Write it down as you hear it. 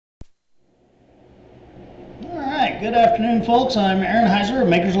Good afternoon, folks. I'm Aaron Heiser of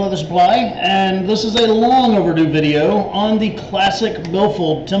Maker's Leather Supply, and this is a long overdue video on the Classic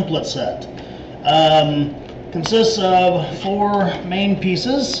Billfold template set. Consists of 4 main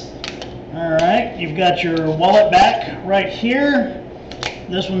pieces. Alright, you've got your wallet back right here.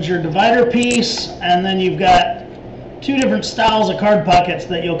 This one's your divider piece, and then you've got 2 different styles of card pockets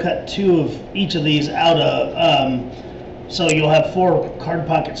that you'll cut 2 of each of these out of. So you'll have 4 card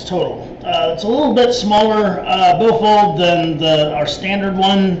pockets total. It's a little bit smaller billfold than our standard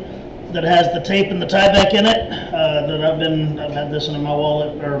one that has the tape and the tieback in it. I've had this in my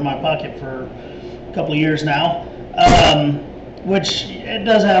wallet or my pocket for a couple of years now. Which it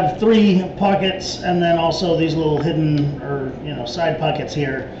does have 3 pockets, and then also these little hidden or side pockets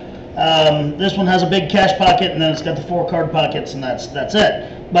here. This one has a big cash pocket, and then it's got the 4 card pockets, and that's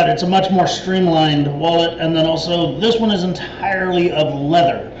it. But it's a much more streamlined wallet, and then also this one is entirely of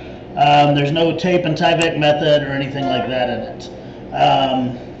leather. There's no tape and tieback method or anything like that in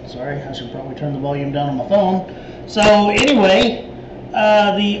it. Sorry, I should probably turn the volume down on my phone. So anyway,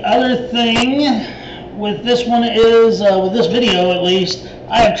 the other thing with this one is, with this video at least,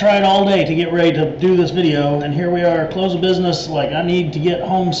 I have tried all day to get ready to do this video, and here we are, close of business, like I need to get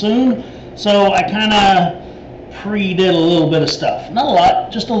home soon. So I kind of pre-did a little bit of stuff. Not a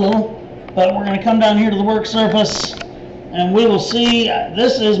lot, just a little. But we're going to come down here to the work surface, and we will see.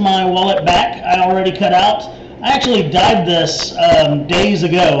 This is my wallet back I already cut out. I actually dyed this days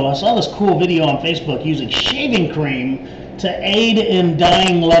ago. I saw this cool video on Facebook using shaving cream to aid in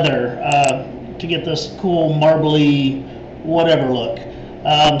dyeing leather to get this cool marbly whatever look.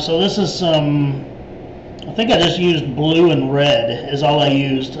 So this is some, I think I just used blue and red is all I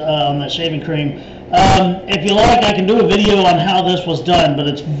used on that shaving cream. If you like, I can do a video on how this was done, but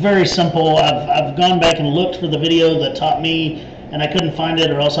it's very simple. I've gone back and looked for the video that taught me, and I couldn't find it,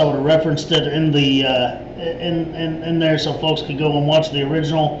 or else I would have referenced it in the in there so folks could go and watch the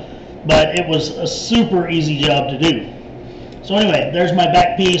original. But it was a super easy job to do. So anyway, there's my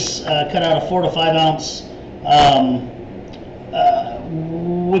back piece, cut out of 4 to 5 ounce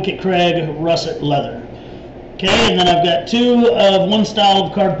Wicked Craig russet leather. Okay, and then I've got 2 of one style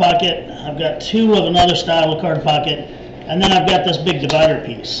of card pocket, I've got 2 of another style of card pocket, and then I've got this big divider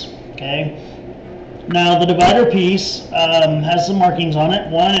piece. Okay, now the divider piece has some markings on it.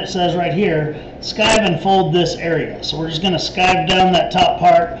 One, it says right here, skive and fold this area. So we're just going to skive down that top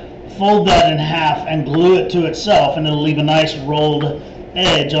part, fold that in half, and glue it to itself, and it'll leave a nice rolled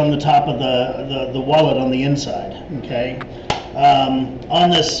edge on the top of the wallet on the inside. Okay. On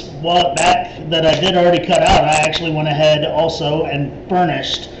this wallet back that I did already cut out, I actually went ahead also and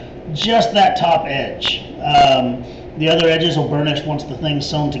burnished just that top edge. The other edges will burnish once the thing's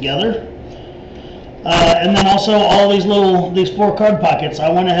sewn together. And then also all these 4 card pockets, I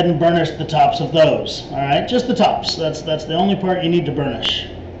went ahead and burnished the tops of those. All right, just the tops. That's the only part you need to burnish.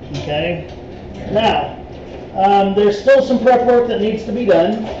 Okay. Now, there's still some prep work that needs to be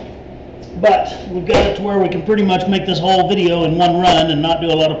done. But we've got it to where we can pretty much make this whole video in one run and not do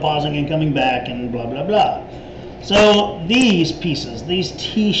a lot of pausing and coming back and blah, blah, blah. So these pieces, these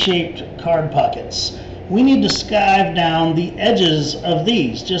T-shaped card pockets, we need to skive down the edges of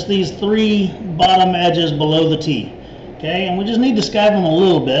these, just these 3 bottom edges below the T. Okay, and we just need to skive them a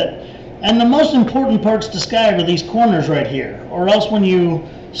little bit. And the most important parts to skive are these corners right here, or else when you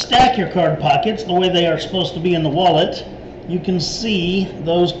stack your card pockets the way they are supposed to be in the wallet, you can see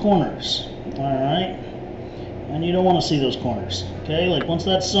those corners. Alright, and you don't want to see those corners. Okay, like once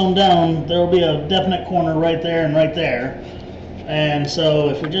that's sewn down, there will be a definite corner right there and right there. And so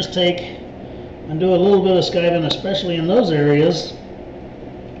if we just take and do a little bit of skiving, especially in those areas,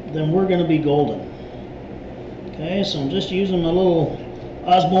 then we're going to be golden. Okay, so I'm just using a little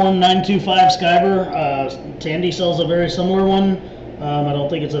Osborne 925 skiver. Tandy sells a very similar one. I don't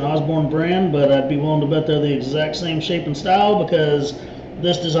think it's an Osborne brand, but I'd be willing to bet they're the exact same shape and style because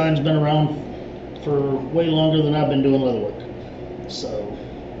this design's been around for way longer than I've been doing leatherwork. So,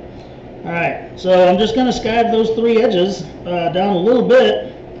 alright, so I'm just going to skive those 3 edges down a little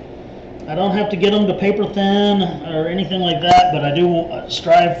bit. I don't have to get them to paper thin or anything like that, but I do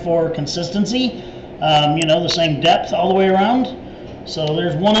strive for consistency, the same depth all the way around. So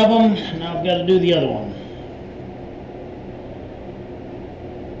there's one of them, now I've got to do the other one.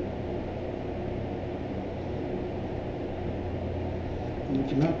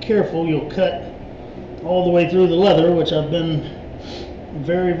 If you're not careful, you'll cut all the way through the leather, which I've been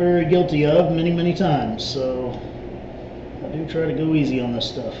very, very guilty of many, many times. So I do try to go easy on this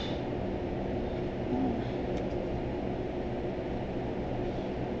stuff.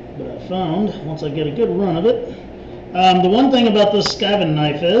 But I found, once I get a good run of it, the one thing about this skiving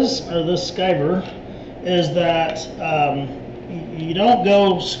knife is, or this skiver, is that you don't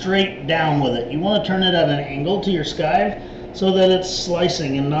go straight down with it. You want to turn it at an angle to your skive so that it's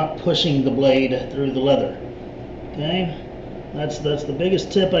slicing and not pushing the blade through the leather. Okay, that's the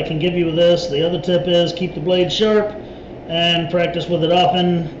biggest tip I can give you with this. The other tip is keep the blade sharp and practice with it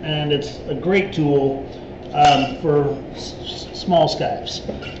often, and it's a great tool for small skives.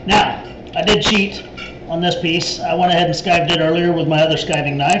 Now, I did cheat on this piece. I went ahead and skived it earlier with my other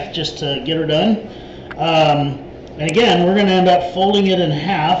skiving knife just to get her done. And again, we're going to end up folding it in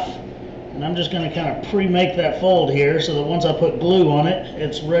half, and I'm just going to kind of pre-make that fold here so that once I put glue on it,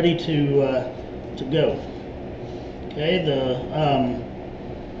 it's ready to go. Okay,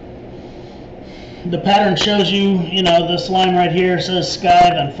 the pattern shows you, this line right here says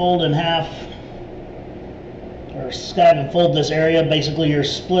skive and fold in half, or skive and fold this area. Basically, you're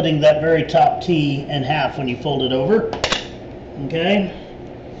splitting that very top T in half when you fold it over. Okay,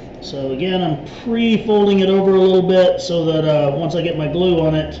 so again, I'm pre-folding it over a little bit so that once I get my glue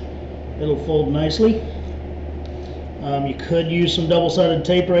on it, it'll fold nicely. You could use some double-sided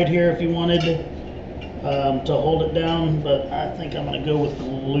tape right here if you wanted to hold it down, but I think I'm going to go with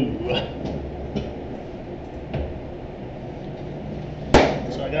glue.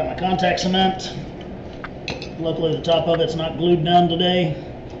 So I got my contact cement. Luckily the top of it's not glued down today.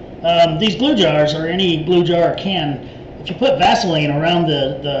 These glue jars, or any glue jar or can, if you put Vaseline around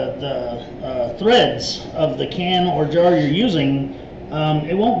the threads of the can or jar you're using,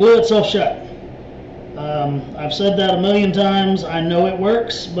 it won't glue itself shut. I've said that a million times. I know it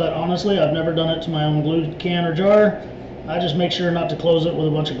works, but honestly, I've never done it to my own glue can or jar. I just make sure not to close it with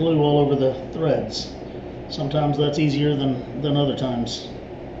a bunch of glue all over the threads. Sometimes that's easier than other times.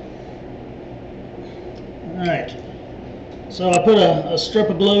 Alright, so I put a strip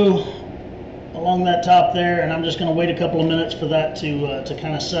of glue along that top there, and I'm just going to wait a couple of minutes for that to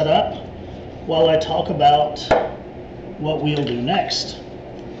kind of set up while I talk about what we'll do next.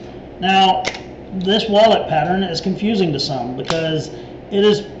 Now, this wallet pattern is confusing to some because it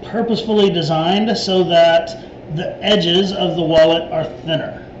is purposefully designed so that the edges of the wallet are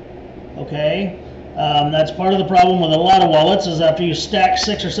thinner. Okay? That's part of the problem with a lot of wallets is after you stack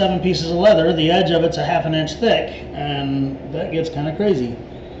 6 or 7 pieces of leather, the edge of it's a ½ inch thick, and that gets kind of crazy.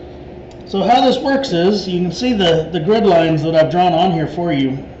 So how this works is, you can see the grid lines that I've drawn on here for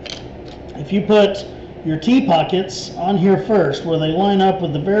you. If you put your T pockets on here first, where they line up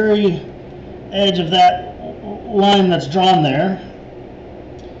with the very edge of that line that's drawn there,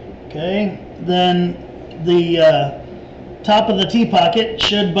 okay, then the top of the T pocket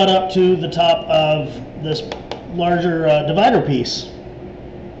should butt up to the top of this larger divider piece,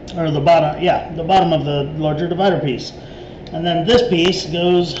 or the bottom of the larger divider piece, and then this piece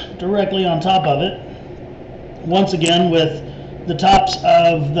goes directly on top of it, once again with the tops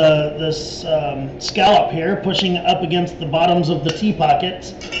of this scallop here pushing up against the bottoms of the T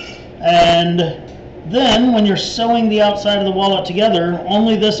pockets. And then when you're sewing the outside of the wallet together,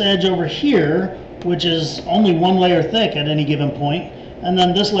 only this edge over here, which is only 1 layer thick at any given point, and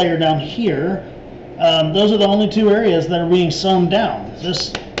then this layer down here, those are the only 2 areas that are being sewn down.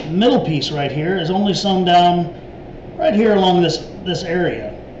 This middle piece right here is only sewn down right here along this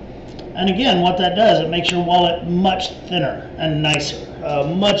area. And again, what that does, it makes your wallet much thinner and nicer,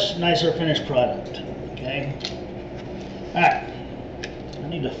 much nicer finished product. Okay. All right. I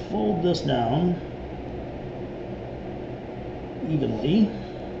need to fold this down evenly,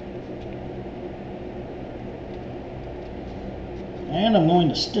 and I'm going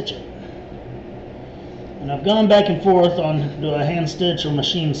to stitch it. And I've gone back and forth on do I hand stitch or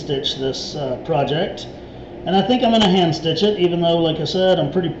machine stitch this project, and I think I'm going to hand stitch it, even though, like I said,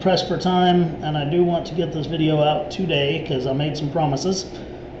 I'm pretty pressed for time, and I do want to get this video out today because I made some promises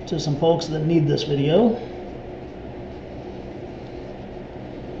to some folks that need this video.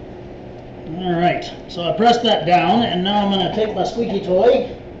 Alright, so I pressed that down, and now I'm going to take my squeaky toy,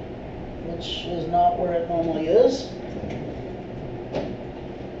 which is not where it normally is.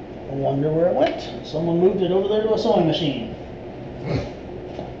 I wonder where it went. Someone moved it over there to a sewing machine.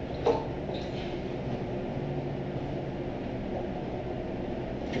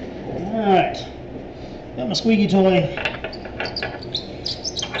 Alright, got my squeaky toy.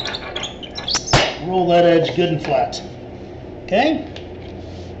 Roll that edge good and flat. Okay,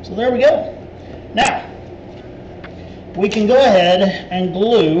 so there we go. Now, we can go ahead and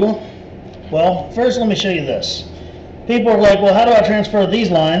glue. Well, first let me show you this. People are like, well, how do I transfer these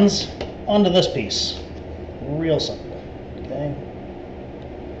lines onto this piece? Real simple, okay?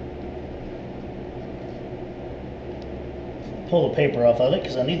 Pull the paper off of it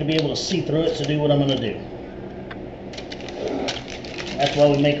because I need to be able to see through it to do what I'm going to do. That's why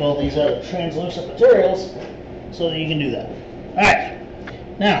we make all these out of translucent materials, so that you can do that.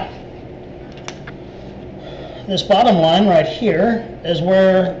 Alright, now, this bottom line right here is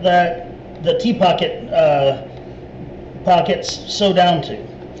where the T-pocket pockets sew down to.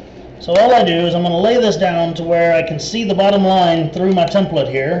 So all I do is I'm going to lay this down to where I can see the bottom line through my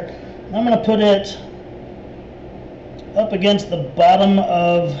template here. I'm going to put it up against the bottom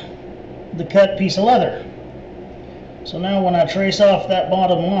of the cut piece of leather. So now when I trace off that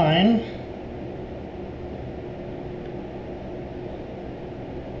bottom line,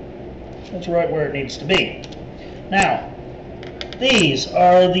 it's right where it needs to be. Now, these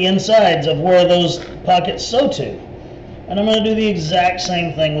are the insides of where those pockets sew to. And I'm going to do the exact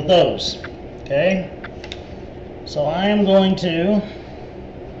same thing with those. Okay? So I am going to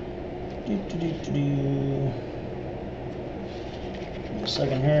give me a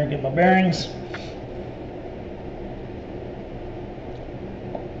second here, get my bearings.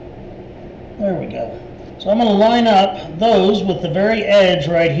 There we go. So I'm going to line up those with the very edge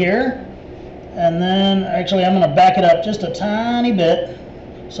right here. And then, actually, I'm going to back it up just a tiny bit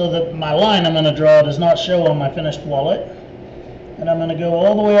so that my line I'm going to draw does not show on my finished wallet. And I'm going to go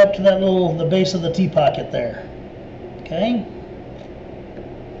all the way up to that the base of the T-pocket there. Okay?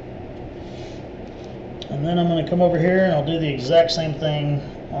 And then I'm going to come over here and I'll do the exact same thing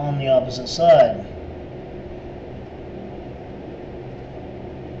on the opposite side.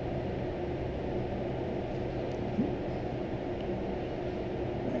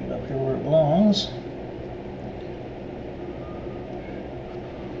 Bring it up here where it belongs.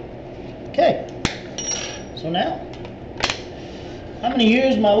 Okay. So now, I'm going to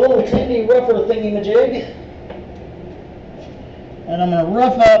use my little handy rougher thingy-majig, and I'm going to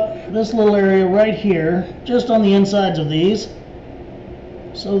rough up this little area right here, just on the insides of these,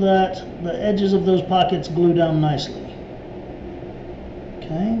 so that the edges of those pockets glue down nicely.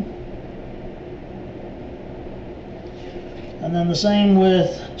 Okay. And then the same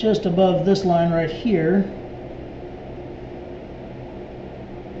with just above this line right here.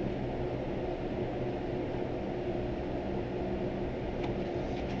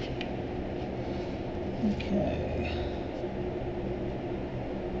 Okay.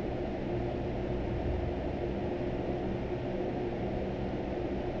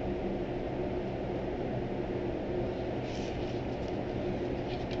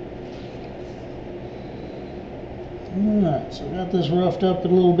 Alright, so I got this roughed up a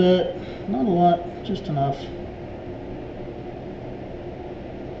little bit. Not a lot, just enough.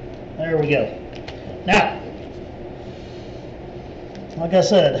 There we go. Now, like I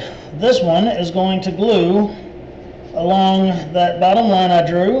said, this one is going to glue along that bottom line I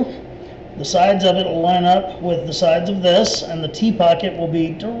drew. The sides of it will line up with the sides of this, and the T-pocket will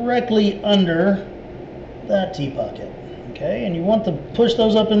be directly under that T-pocket. Okay, and you want to push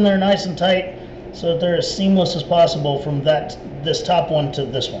those up in there nice and tight so that they're as seamless as possible from this top one to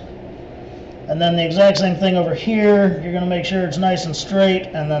this one. And then the exact same thing over here. You're going to make sure it's nice and straight,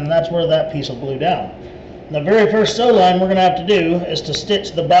 and then that's where that piece will glue down. The very first sew line we're going to have to do is to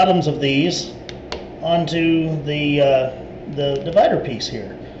stitch the bottoms of these onto the divider piece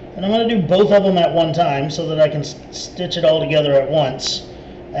here. And I'm going to do both of them at one time so that I can stitch it all together at once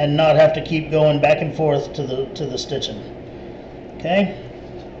and not have to keep going back and forth to the stitching. Okay?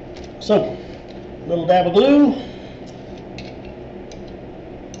 So, a little dab of glue.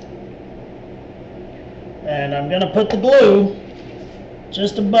 And I'm going to put the glue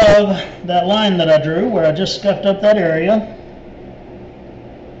just above that line that I drew where I just scuffed up that area.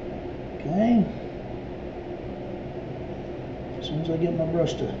 Okay. As soon as I get my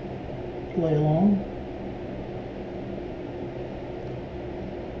brush to play along.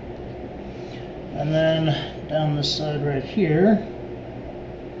 And then down this side right here.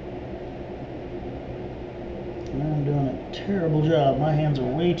 And I'm doing a terrible job. My hands are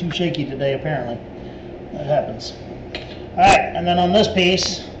way too shaky today, apparently. That happens. Alright, and then on this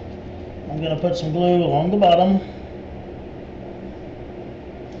piece, I'm going to put some glue along the bottom.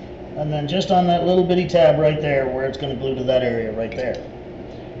 And then just on that little bitty tab right there where it's going to glue to that area right there.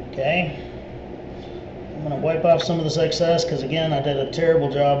 Okay. I'm going to wipe off some of this excess because, again, I did a terrible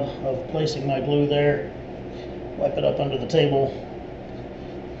job of placing my glue there. Wipe it up under the table.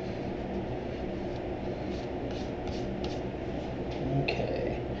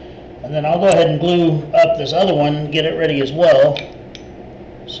 Okay. And then I'll go ahead and glue up this other one, get it ready as well,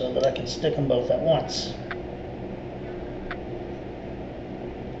 so that I can stick them both at once.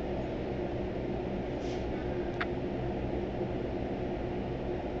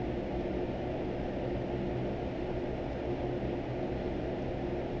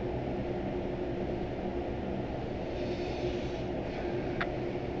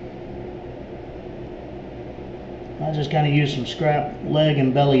 I just kind of used some scrap leg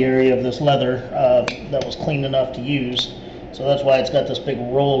and belly area of this leather that was clean enough to use. So that's why it's got this big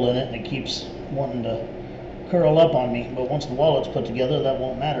roll in it, and it keeps wanting to curl up on me. But once the wallet's put together, that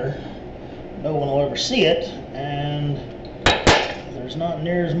won't matter. No one will ever see it, and there's not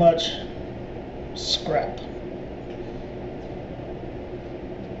near as much scrap.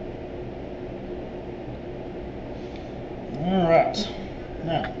 Alright,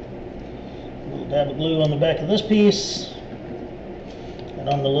 now a little dab of glue on the back of this piece and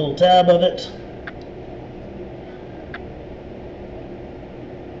on the little tab of it.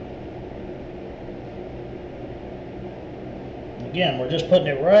 Again, we're just putting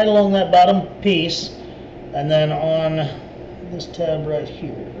it right along that bottom piece and then on this tab right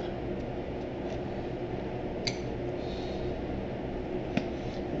here.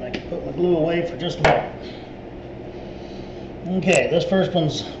 And I can put my glue away for just a moment. Okay, this first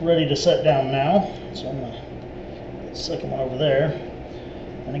one's ready to set down now, so I'm going to put the second one over there.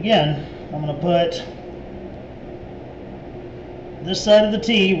 And again, I'm going to put this side of the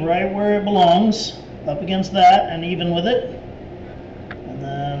T right where it belongs, up against that and even with it. And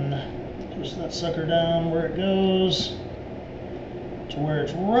then push that sucker down where it goes to where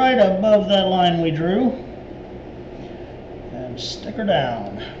it's right above that line we drew. And stick her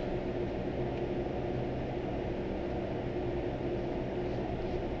down.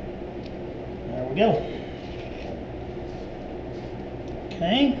 There we go.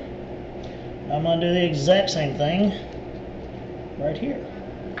 Okay. Now I'm going to do the exact same thing right here.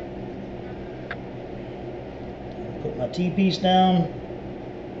 Put my T-piece down,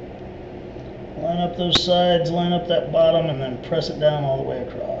 line up those sides, line up that bottom, and then press it down all the way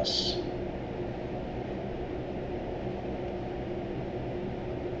across.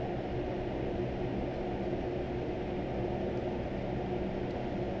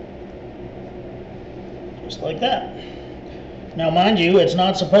 Just like that. Now mind you, it's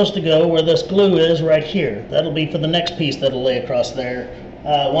not supposed to go where this glue is right here. That'll be for the next piece that'll lay across there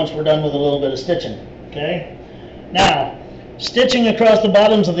once we're done with a little bit of stitching. Okay? Now, stitching across the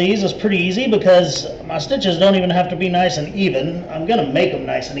bottoms of these is pretty easy because my stitches don't even have to be nice and even. I'm going to make them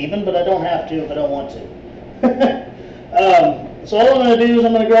nice and even, but I don't have to if I don't want to. So all I'm going to do is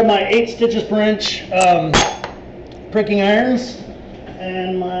I'm going to grab my 8 stitches per inch pricking irons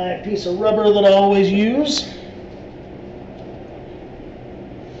and my piece of rubber that I always use.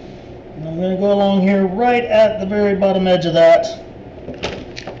 And I'm going to go along here right at the very bottom edge of that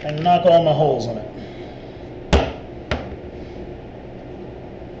and knock all my holes in it.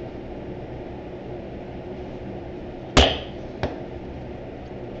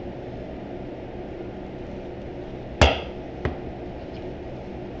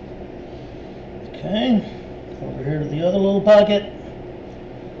 Okay, over here to the other little pocket.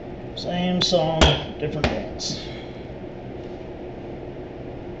 Same song, different dance.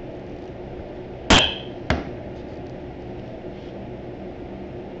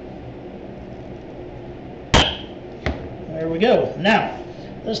 There we go. Now,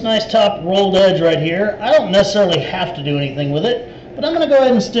 this nice top rolled edge right here, I don't necessarily have to do anything with it, but I'm going to go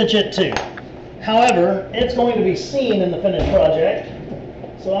ahead and stitch it too. However, it's going to be seen in the finished project,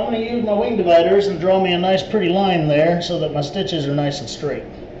 so I'm going to use my wing dividers and draw me a nice pretty line there so that my stitches are nice and straight.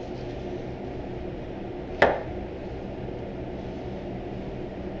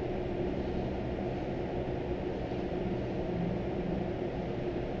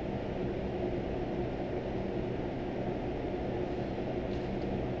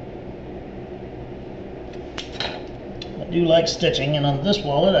 I do like stitching, and on this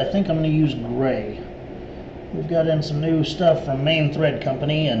wallet I think I'm going to use gray. We've got in some new stuff from Main Thread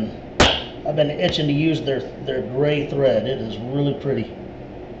Company, and I've been itching to use their gray thread. It is really pretty.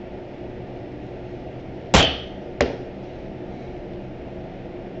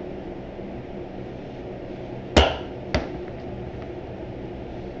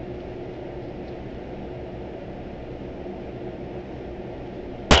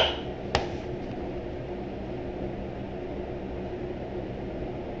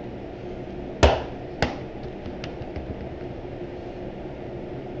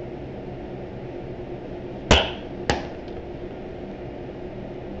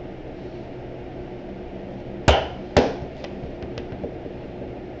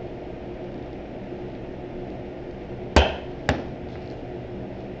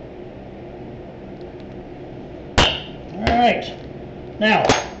 Alright, now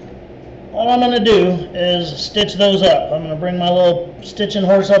all I'm going to do is stitch those up. I'm going to bring my little stitching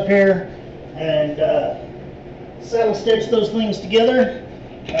horse up here and saddle stitch those things together.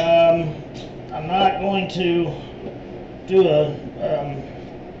 I'm not going to do a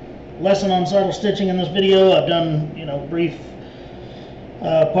lesson on saddle stitching in this video. I've done, you know, brief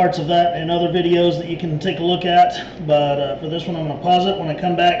parts of that in other videos that you can take a look at, but for this one I'm going to pause it. When I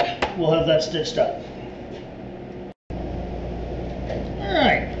come back, we'll have that stitched up.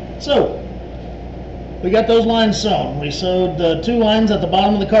 Alright, so we got those lines sewn. We sewed the 2 lines at the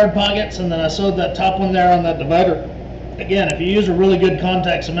bottom of the card pockets, and then I sewed that top one there on that divider. Again, if you use a really good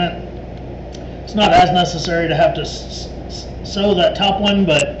contact cement, it's not as necessary to have to sew that top one,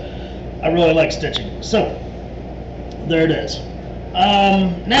 but I really like stitching. So there it is.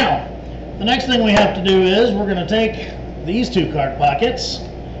 Now, the next thing we have to do is we're going to take these 2 card pockets,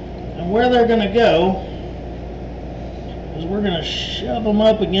 and where they're going to go is we're going to shove them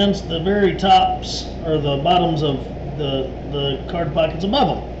up against the very tops or the bottoms of the card pockets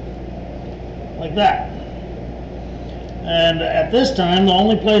above them, like that. And at this time, the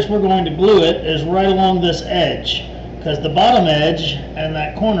only place we're going to glue it is right along this edge, because the bottom edge and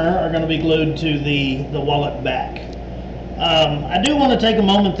that corner are going to be glued to the wallet back. I do want to take a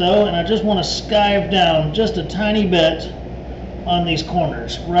moment though, and I just want to skive down just a tiny bit on these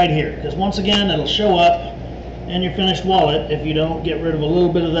corners right here, because once again it'll show up in your finished wallet if you don't get rid of a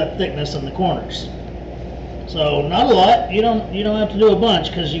little bit of that thickness in the corners. So not a lot, you don't have to do a bunch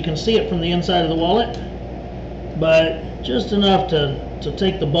because you can see it from the inside of the wallet, but just enough to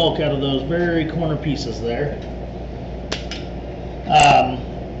take the bulk out of those very corner pieces there.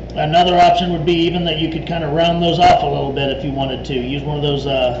 Another option would be even that you could kind of round those off a little bit if you wanted to. Use one of those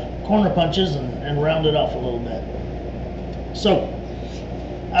corner punches and round it off a little bit. So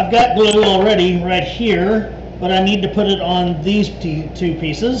I've got glue already right here, but I need to put it on these 2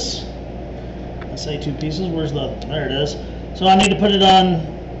 pieces. I say 2 pieces, where's the, there it is. So I need to put it on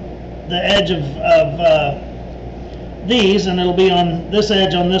the edge of these, and it'll be on this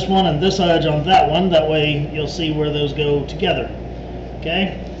edge on this one and this edge on that one. That way you'll see where those go together.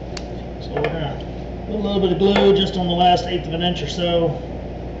 Okay? So we're going to put a little bit of glue just on the last 1/8 of an inch or so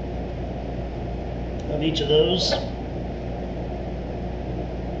of each of those.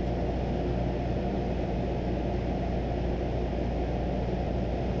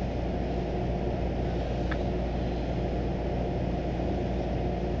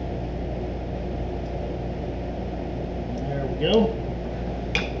 There we go.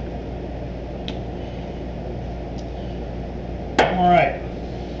 All right.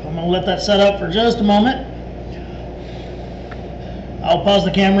 I'm going to let that set up for just a moment. I'll pause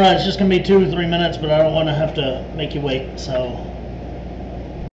the camera. It's just going to be 2 or 3 minutes, but I don't want to have to make you wait. So,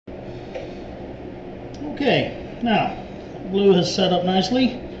 okay, now glue has set up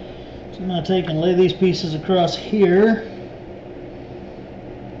nicely. So I'm going to take and lay these pieces across here,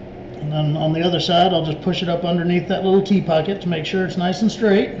 and then on the other side I'll just push it up underneath that little T pocket to make sure it's nice and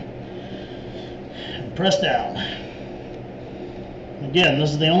straight. And press down. Again, this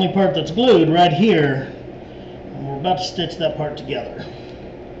is the only part that's glued right here, and we're about to stitch that part together.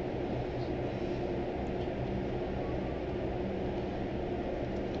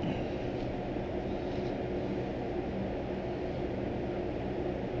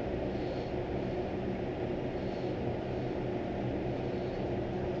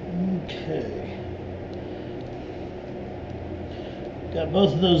 Okay. Got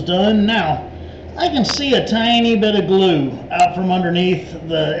both of those done. Now, I can see a tiny bit of glue out from underneath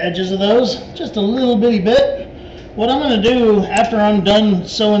the edges of those, just a little bitty bit. What I'm going to do after I'm done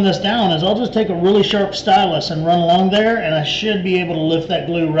sewing this down is I'll just take a really sharp stylus and run along there, and I should be able to lift that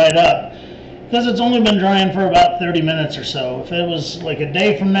glue right up, because it's only been drying for about 30 minutes or so. If it was like a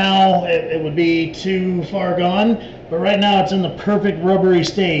day from now, it would be too far gone, but right now it's in the perfect rubbery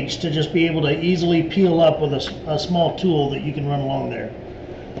stage to just be able to easily peel up with a small tool that you can run along there.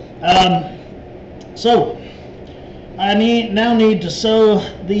 So I now need to sew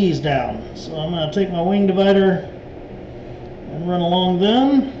these down. So I'm going to take my wing divider and run along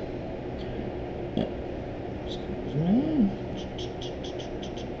them. Excuse me.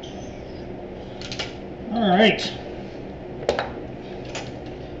 All right.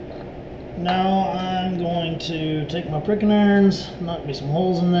 Now I'm going to take my pricking irons, knock me some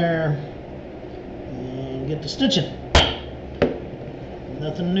holes in there, and get to stitching.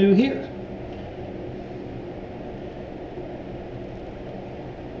 Nothing new here.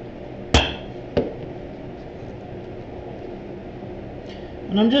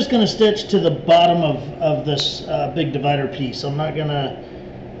 And I'm just going to stitch to the bottom of this big divider piece. I'm not going to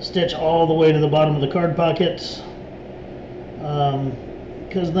stitch all the way to the bottom of the card pockets,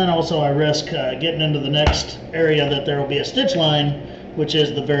 because then also I risk getting into the next area that there will be a stitch line, which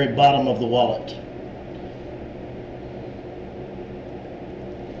is the very bottom of the wallet.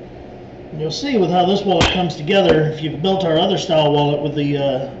 And you'll see with how this wallet comes together, if you've built our other style wallet with the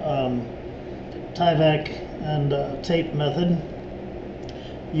tie-vac and tape method,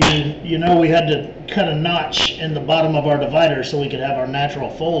 you know we had to cut a notch in the bottom of our divider so we could have our natural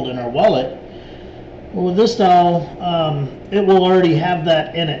fold in our wallet. Well, with this style, it will already have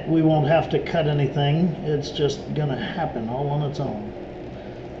that in it. We won't have to cut anything. It's just gonna happen all on its own.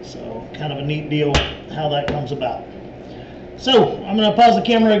 So kind of a neat deal how that comes about. So I'm gonna pause the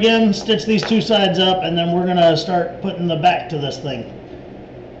camera again, stitch these two sides up, and then we're gonna start putting the back to this thing.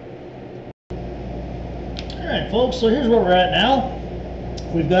 All right, folks, so here's where we're at now.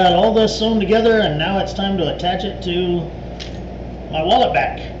 We've got all this sewn together, and now it's time to attach it to my wallet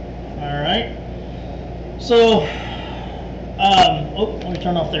back. All right. So, oh, let me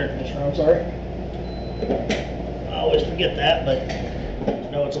turn off the air conditioner, I'm sorry. I always forget that, but I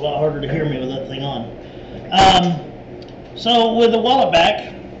know it's a lot harder to hear me with that thing on. So with the wallet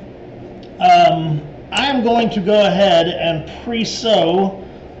back, I'm going to go ahead and pre-sew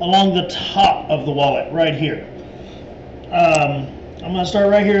along the top of the wallet right here. I'm going to start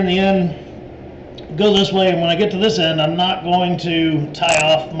right here in the end, go this way, and when I get to this end, I'm not going to tie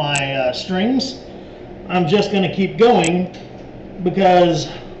off my strings. I'm just going to keep going, because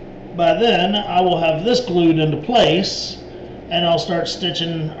by then I will have this glued into place and I'll start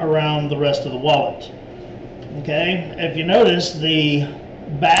stitching around the rest of the wallet. Okay, if you notice, the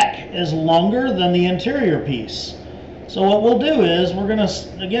back is longer than the interior piece. So what we'll do is we're going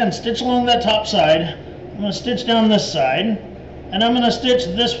to, again, stitch along that top side. I'm going to stitch down this side, and I'm going to stitch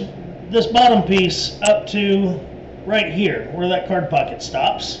this bottom piece up to right here where that card pocket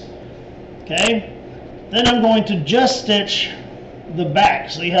stops. Okay. Then I'm going to just stitch the back.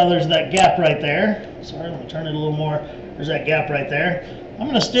 See how there's that gap right there? Sorry, let me turn it a little more. There's that gap right there. I'm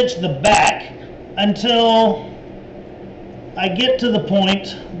going to stitch the back until I get to the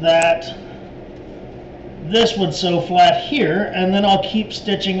point that this would sew flat here, and then I'll keep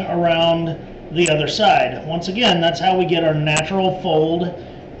stitching around the other side. Once again, that's how we get our natural fold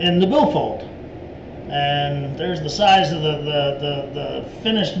in the billfold. And there's the size of the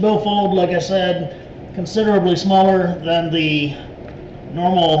finished billfold, like I said, considerably smaller than the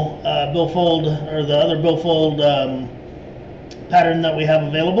normal billfold or the other billfold pattern that we have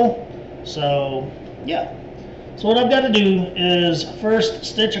available. So yeah, so what I've got to do is first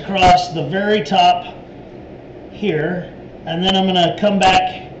stitch across the very top here, and then I'm going to come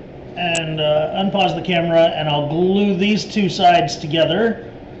back and unpause the camera, and I'll glue these two sides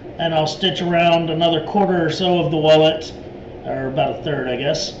together, and I'll stitch around another quarter or so of the wallet, or about a third I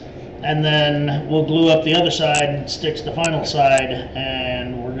guess. And then we'll glue up the other side, stitch the final side,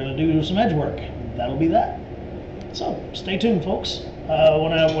 and we're going to do some edge work. That'll be that. So stay tuned, folks.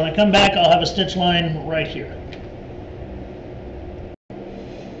 When I come back, I'll have a stitch line right here.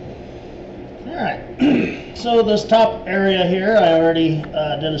 All right. So this top area here, I already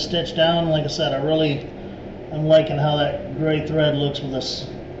did a stitch down. Like I said, I'm liking how that gray thread looks with this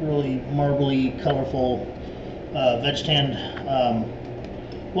really marbly, colorful veg tanned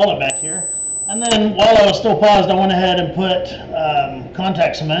wallet back here. And then while I was still paused, I went ahead and put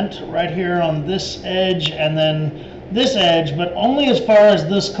contact cement right here on this edge and then this edge, but only as far as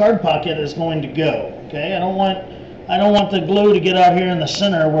this card pocket is going to go. Okay, I don't want the glue to get out here in the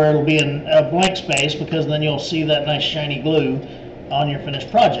center where it'll be in a blank space, because then you'll see that nice shiny glue on your finished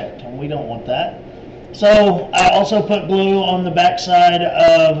project, and we don't want that. So I also put glue on the back side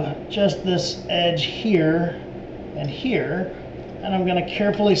of just this edge here and here, and I'm going to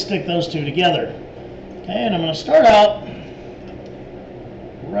carefully stick those two together. Okay, and I'm going to start out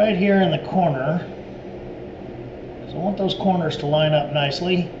right here in the corner, because I want those corners to line up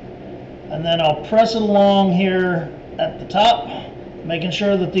nicely, and then I'll press it along here at the top, making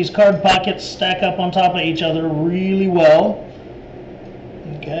sure that these card pockets stack up on top of each other really well.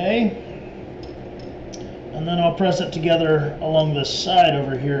 Okay, and then I'll press it together along this side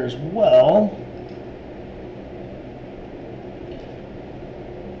over here as well.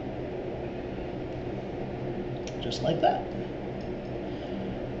 Just like that.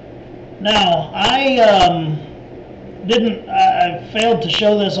 Now, I failed to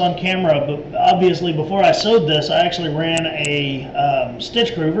show this on camera, but obviously before I sewed this, I actually ran a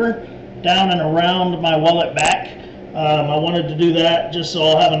stitch groover down and around my wallet back. I wanted to do that just so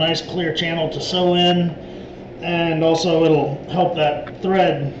I'll have a nice clear channel to sew in, and also it'll help that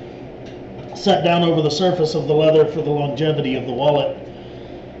thread set down over the surface of the leather for the longevity of the wallet.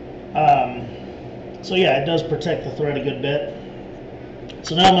 So yeah, it does protect the thread a good bit.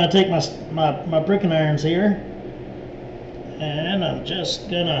 So now I'm going to take my pricking irons here, and I'm just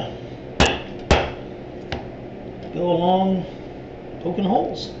going to go along poking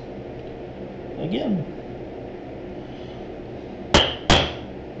holes. again.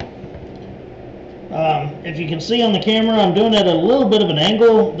 If you can see on the camera, I'm doing it at a little bit of an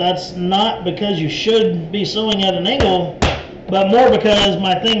angle. That's not because you should be sewing at an angle, but more because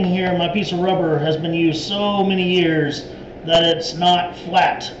my thing here, my piece of rubber, has been used so many years that it's not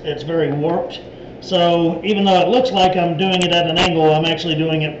flat. It's very warped. So even though it looks like I'm doing it at an angle, I'm actually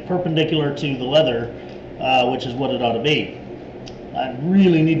doing it perpendicular to the leather, which is what it ought to be. I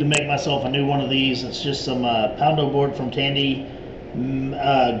really need to make myself a new one of these. It's just some poundo board from Tandy,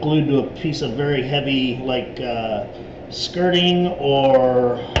 glued to a piece of very heavy, like skirting,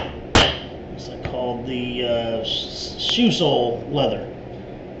 or what's that called, the shoe sole leather.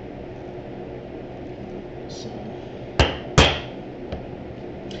 So,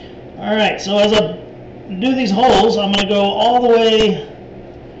 all right, so as I do these holes, I'm going to go all the way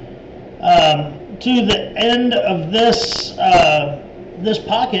to the end of this this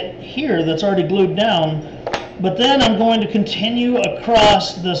pocket here that's already glued down. But then I'm going to continue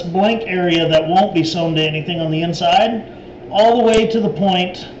across this blank area that won't be sewn to anything on the inside, all the way to the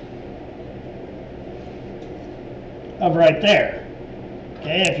point of right there.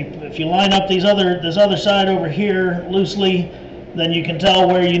 Okay, if you line up this other side over here loosely, then you can tell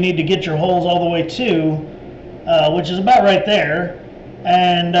where you need to get your holes all the way to, which is about right there.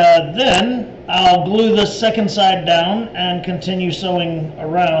 And then I'll glue this second side down and continue sewing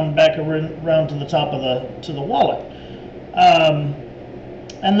around, back around to the top of the wallet.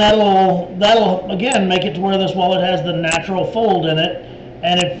 And that'll again make it to where this wallet has the natural fold in it,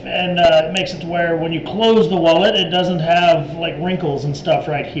 and it makes it to where when you close the wallet, it doesn't have like wrinkles and stuff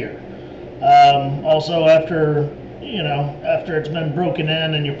right here. Also, after it's been broken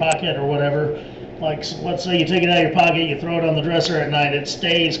in your pocket or whatever, like let's say you take it out of your pocket, you throw it on the dresser at night, it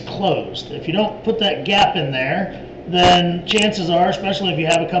stays closed. If you don't put that gap in there, then chances are, especially if you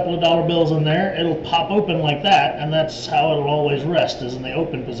have a couple of dollar bills in there, it'll pop open like that, and that's how it'll always rest, is in the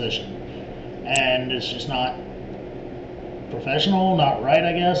open position. And it's just not professional, not right,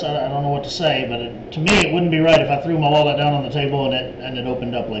 I guess. I don't know what to say, but to me it wouldn't be right if I threw my wallet down on the table and it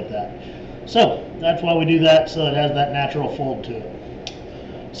opened up like that. So that's why we do that, so it has that natural fold to it.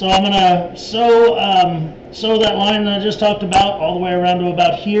 So I'm going to sew that line that I just talked about all the way around to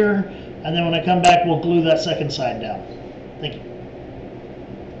about here, and then when I come back, we'll glue that second side down. Thank you.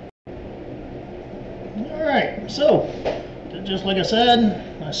 All right, so just like I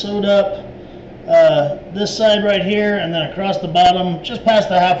said, I sewed up this side right here, and then across the bottom, just past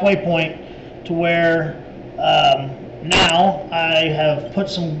the halfway point, to where now I have put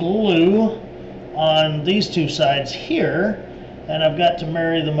some glue on these two sides here, and I've got to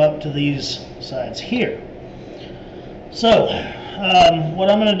marry them up to these sides here. So what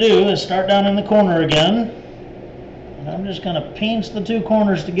I'm going to do is start down in the corner again, and I'm just going to pinch the two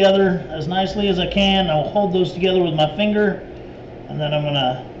corners together as nicely as I can. I'll hold those together with my finger, and then I'm going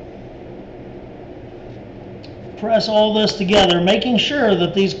to press all this together, making sure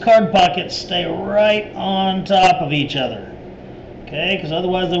that these card pockets stay right on top of each other, okay, because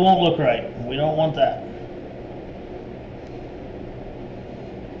otherwise they won't look right. We don't want that.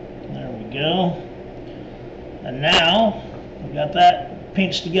 Go. And now we've got that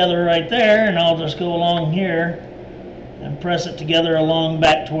pinched together right there, and I'll just go along here and press it together along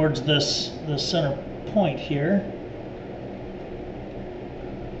back towards this center point here.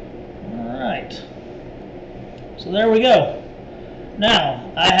 All right, so there we go.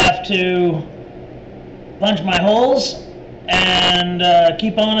 Now I have to punch my holes and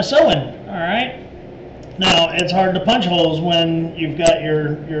keep on a-sewing. All right. Now, it's hard to punch holes when you've got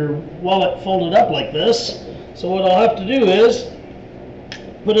your wallet folded up like this. So what I'll have to do is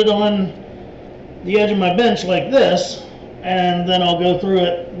put it on the edge of my bench like this, and then I'll go through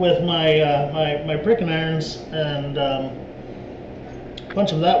it with my my pricking irons and punch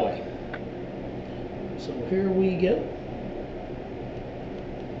them that way. So here we go.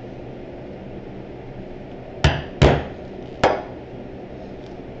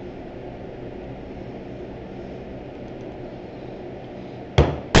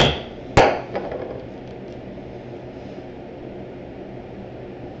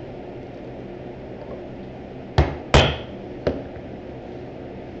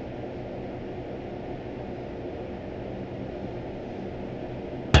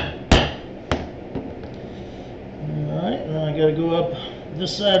 I got to go up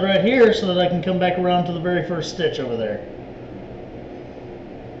this side right here so that I can come back around to the very first stitch over there.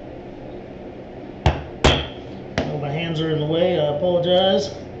 Oh, my hands are in the way, I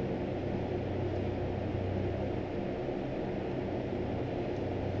apologize.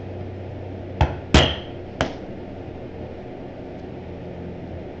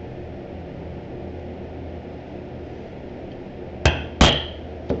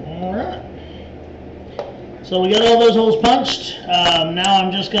 So we got all those holes punched. Now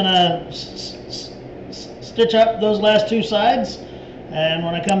I'm just gonna stitch up those last two sides, and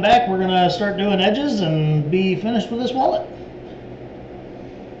when I come back we're gonna start doing edges and be finished with this wallet.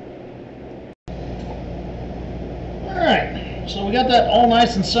 Alright, so we got that all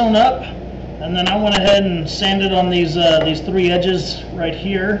nice and sewn up, and then I went ahead and sanded on these three edges right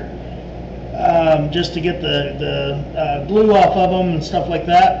here, just to get the glue off of them and stuff like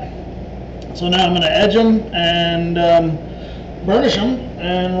that. So now I'm going to edge them and burnish them,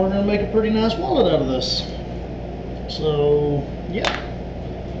 and we're going to make a pretty nice wallet out of this. So yeah,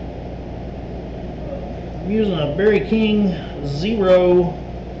 I'm using a Berry King Zero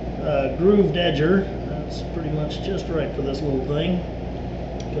grooved edger. That's pretty much just right for this little thing,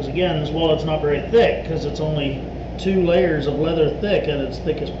 because again, this wallet's not very thick because it's only 2 layers of leather thick at its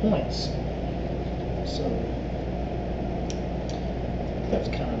thickest points. So that's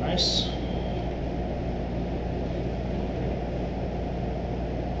kind of nice.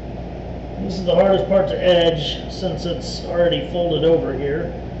 This is the hardest part to edge since it's already folded over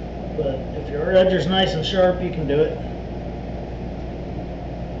here, but if your edger's nice and sharp, you can do it.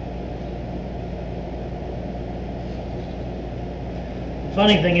 The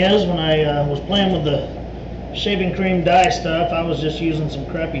funny thing is, when I was playing with the shaving cream dye stuff, I was just using some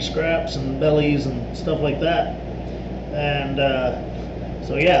crappy scraps and bellies and stuff like that. And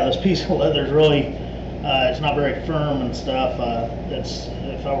so yeah, this piece of leather is really, it's not very firm and stuff.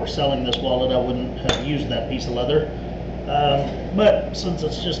 If I were selling this wallet, I wouldn't have used that piece of leather. But since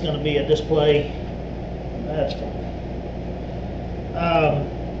it's just going to be a display, that's fine.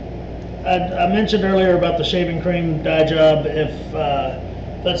 I mentioned earlier about the shaving cream dye job. If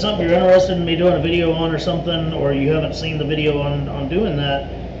that's something you're interested in me doing a video on or something, or you haven't seen the video on doing that,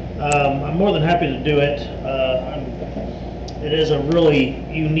 I'm more than happy to do it. It is a really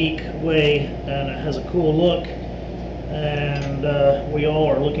unique way, and it has a cool look, and we all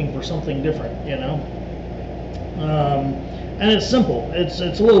are looking for something different, you know. And it's simple. It's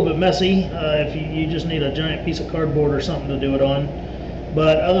a little bit messy if you just need a giant piece of cardboard or something to do it on,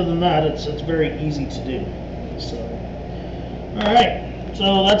 but other than that, it's very easy to do. So, all right,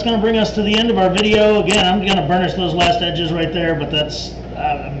 so that's going to bring us to the end of our video. Again, I'm going to burnish those last edges right there, but that's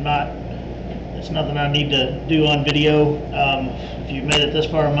it's nothing I need to do on video. If you've made it this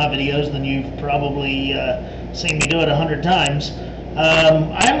far in my videos, then you've probably seen me do it 100 times.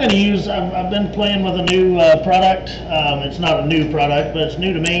 I'm going to use, I've been playing with a new product. It's not a new product, but it's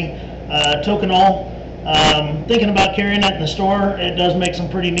new to me. Tokenol. Thinking about carrying it in the store. It does make some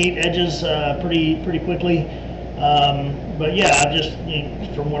pretty neat edges pretty quickly. But yeah,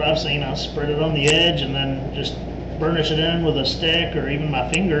 from what I've seen, I'll spread it on the edge and then just burnish it in with a stick or even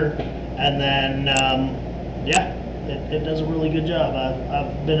my finger. And then, yeah, it does a really good job.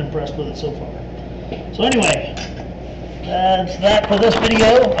 I've been impressed with it so far. So anyway, that's that for this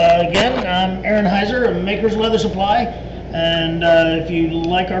video. Again, I'm Aaron Heiser of Maker's Leather Supply, and if you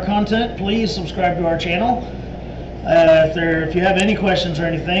like our content, please subscribe to our channel. If you have any questions or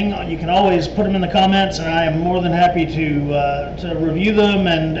anything, you can always put them in the comments, and I am more than happy to review them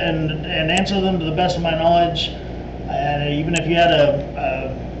and answer them to the best of my knowledge. And even if you had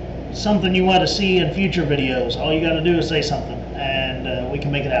something you want to see in future videos, all you got to do is say something, and we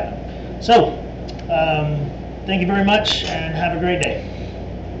can make it happen. So, thank you very much, and have a great day.